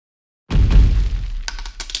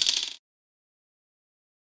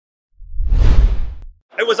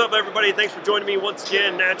Hey, what's up, everybody? Thanks for joining me once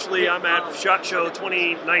again. Naturally, I'm at SHOT Show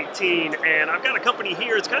 2019, and I've got a company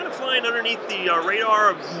here. It's kind of flying underneath the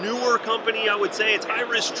radar, a newer company, I would say. It's High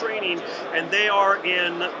Risk Training, and they are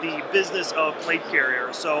in the business of plate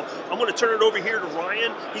carriers. So I'm going to turn it over here to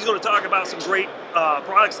Ryan. He's going to talk about some great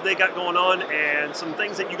products that they got going on and some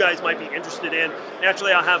things that you guys might be interested in.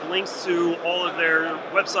 Naturally, I'll have links to all of their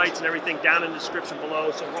websites and everything down in the description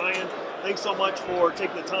below. So, Ryan, thanks so much for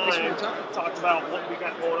taking the time to talk about what we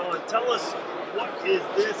got going on. Tell us, what is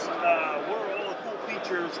this? What are all the cool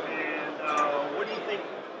features, and what do you think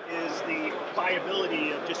is the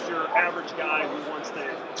viability of just your average guy who wants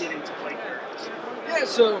to get into plate carriers? Yeah,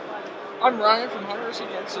 so I'm Ryan from High Risk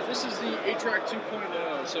again. So this is the HRAC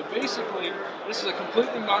 2.0. So basically, this is a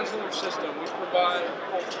completely modular system. We provide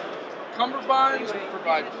cummerbunds, we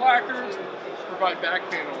provide placards, we provide back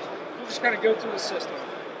panels. We'll just kind of go through the system.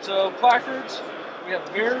 So placards, we have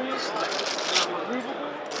various that are removable,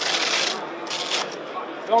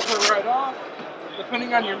 Velcro right off.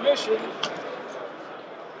 Depending on your mission,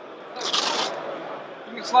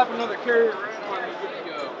 you can slap another carrier right on and good to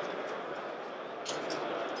go.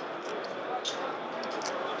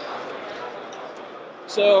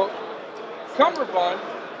 So cummerbund,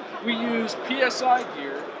 we use PSI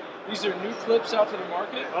gear. These are new clips out to the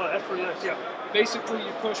market. Oh, that's pretty nice, yeah. Basically,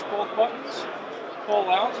 you push both buttons, pull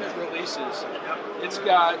out, and it releases. It's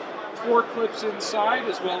got 4 clips inside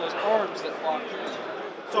as well as arms that lock in.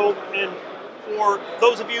 So, and for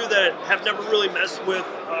those of you that have never really messed with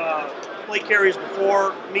plate carriers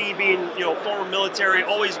before, me being former military,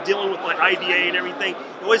 always dealing with my IDA and everything,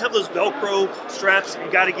 you always have those Velcro straps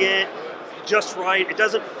you got to get just right. It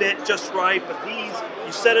doesn't fit just right, but these,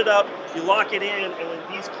 you set it up, you lock it in, and then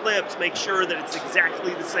these clips make sure that it's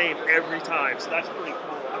exactly the same every time. So that's pretty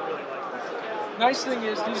cool. I really like this. Nice thing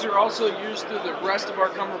is these are also used through the rest of our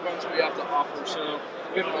cummerbunds we have to offer. So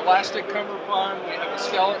we have an elastic cummerbund, we have a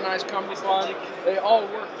skeletonized cummerbund. They all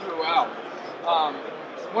work throughout.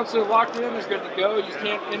 Once they're locked in, they're good to go. You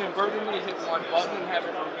can't inadvertently hit one button and have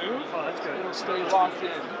it removed. Oh, that's good. It'll stay locked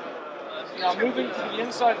in. Now moving to the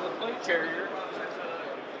inside of the plate carrier,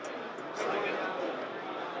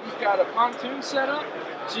 you've got a pontoon setup,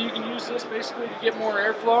 so you can use this basically to get more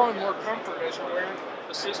airflow and more comfort as you're wearing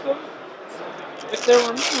the system. If they're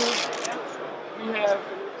removed, we have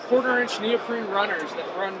 1/4-inch neoprene runners that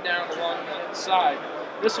run down along the inside.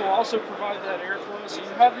 This will also provide that airflow, so you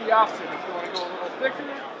have the option if you want to go a little thicker,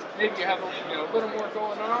 maybe you have a little more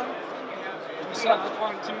going on. You slap the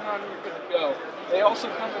pontoon on, you're good to go. They also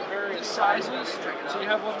come in various sizes, so you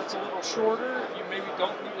have one that's a little shorter if you maybe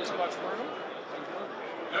don't need as much room.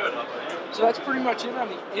 So that's pretty much it on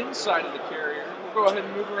the inside of the carrier. We'll go ahead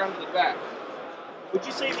and move around to the back. Would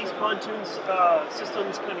you say these pontoon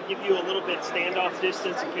systems kind of give you a little bit standoff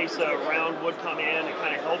distance in case a round would come in and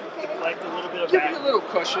kind of help deflect a little bit of Give that? you a little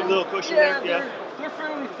cushion. A little cushion yeah, there? They're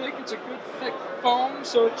fairly thick. It's a good thick foam,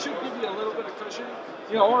 so it should give you a little bit of cushion.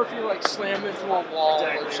 Or if you like slam into a wall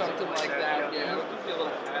or something like that, yeah, it'll give you a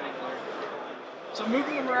little padding there. So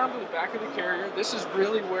moving them around to the back of the carrier, this is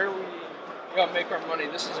really where we make our money.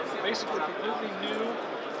 This is basically completely new.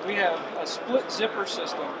 We have a split zipper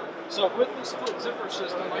system. So with the split zipper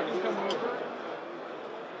system, I can come over,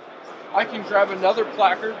 I can grab another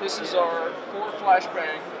placard. This is our 4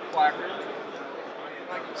 flashbang placard.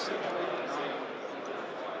 And I can simply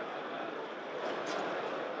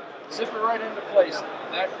zip it right into place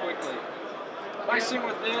that quickly. The nice thing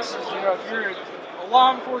with this is, if you're a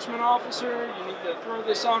law enforcement officer, you need to throw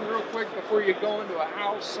this on real quick before you go into a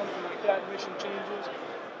house, something like that, mission changes.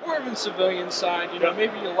 Or even civilian side,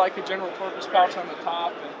 maybe you like a general purpose pouch on the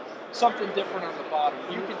top and something different on the bottom.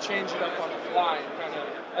 You can change it up on the fly and kind of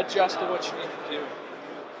adjust to what you need to do.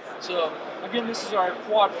 So again, this is our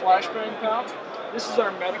quad flashbang pouch. This is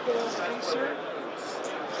our medical insert.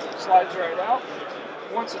 It slides right out.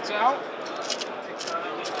 Once it's out,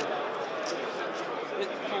 it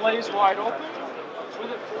fillets wide open.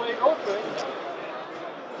 With it filleted open,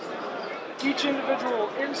 each individual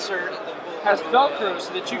insert has Velcro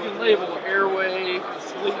so that you can label airway,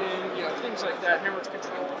 bleeding, things like that, hemorrhage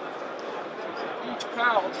control. Each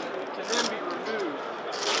pouch can then be removed.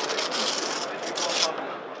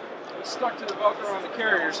 It's stuck to the Velcro on the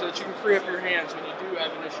carrier so that you can free up your hands when you do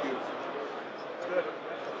have an issue.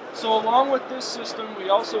 So along with this system, we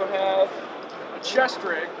also have a chest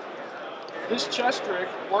rig. This chest rig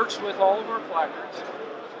works with all of our placards.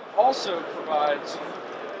 Also provides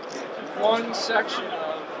one section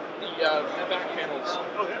of the back panels.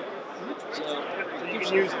 So you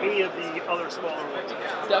can use any of the other smaller ones.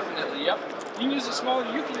 Definitely, yep. You can use the smaller,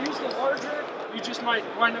 you can use the larger, you just might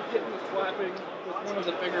wind up getting the flapping with one of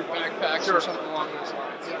the bigger backpacks or something along those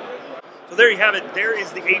lines. So there you have it. There is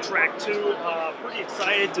the HRAC 2. Pretty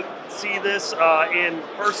excited to see this in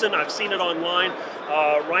person. I've seen it online.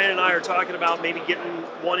 Ryan and I are talking about maybe getting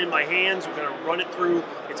one in my hands. We're going to run it through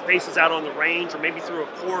its paces out on the range or maybe through a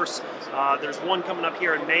course. There's one coming up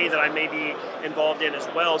here in May that I may be involved in as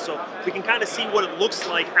well. So we can kind of see what it looks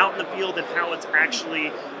like out in the field and how it's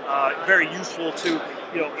actually very useful to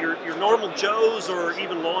your normal Joes or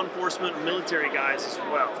even law enforcement and military guys as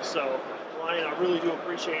well. So Ryan, I really do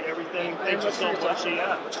appreciate everything. Thank you so much.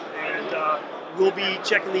 Yeah. And we'll be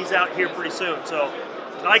checking these out here pretty soon. So,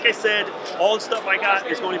 like I said, all the stuff I got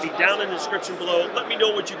is going to be down in the description below. Let me know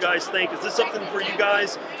what you guys think. Is this something for you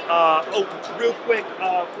guys? Real quick,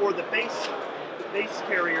 for the base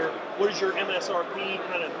carrier, what is your MSRP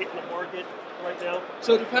kind of hitting the market right now?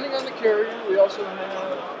 So depending on the carrier, we also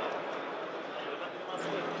have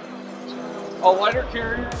a lighter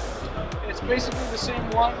carrier. It's basically the same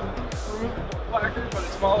one placard, but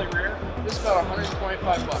it's molly rear. This is about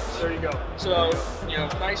 125 bucks. There you go. So,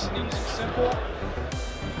 nice and easy, simple.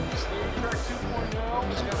 This HRAC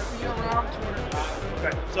 2.0 is going to be around $200.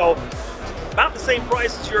 Okay, so about the same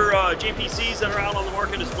price as your JPCs that are out on the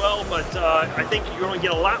market as well, but I think you're going to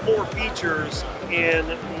get a lot more features in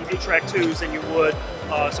the HRAC 2s than you would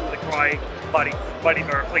some of the Cry body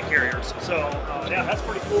or plate carriers. So yeah, that's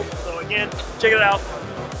pretty cool. So again, check it out.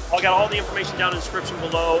 I'll got all the information down in the description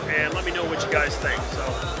below, and let me know what you guys think. So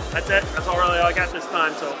that's it. That's all really I got this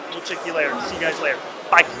time. So we'll check you later. See you guys later.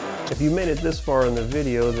 Bye. If you made it this far in the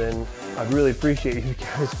video, then I'd really appreciate you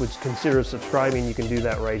guys would consider subscribing. You can do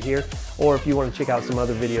that right here. Or if you want to check out some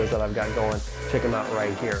other videos that I've got going, check them out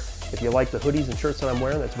right here. If you like the hoodies and shirts that I'm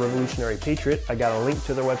wearing, that's Revolutionary Patriot. I got a link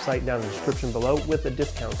to their website down in the description below with a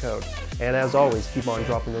discount code. And as always, keep on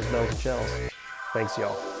dropping those bells and shells. Thanks,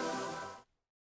 y'all.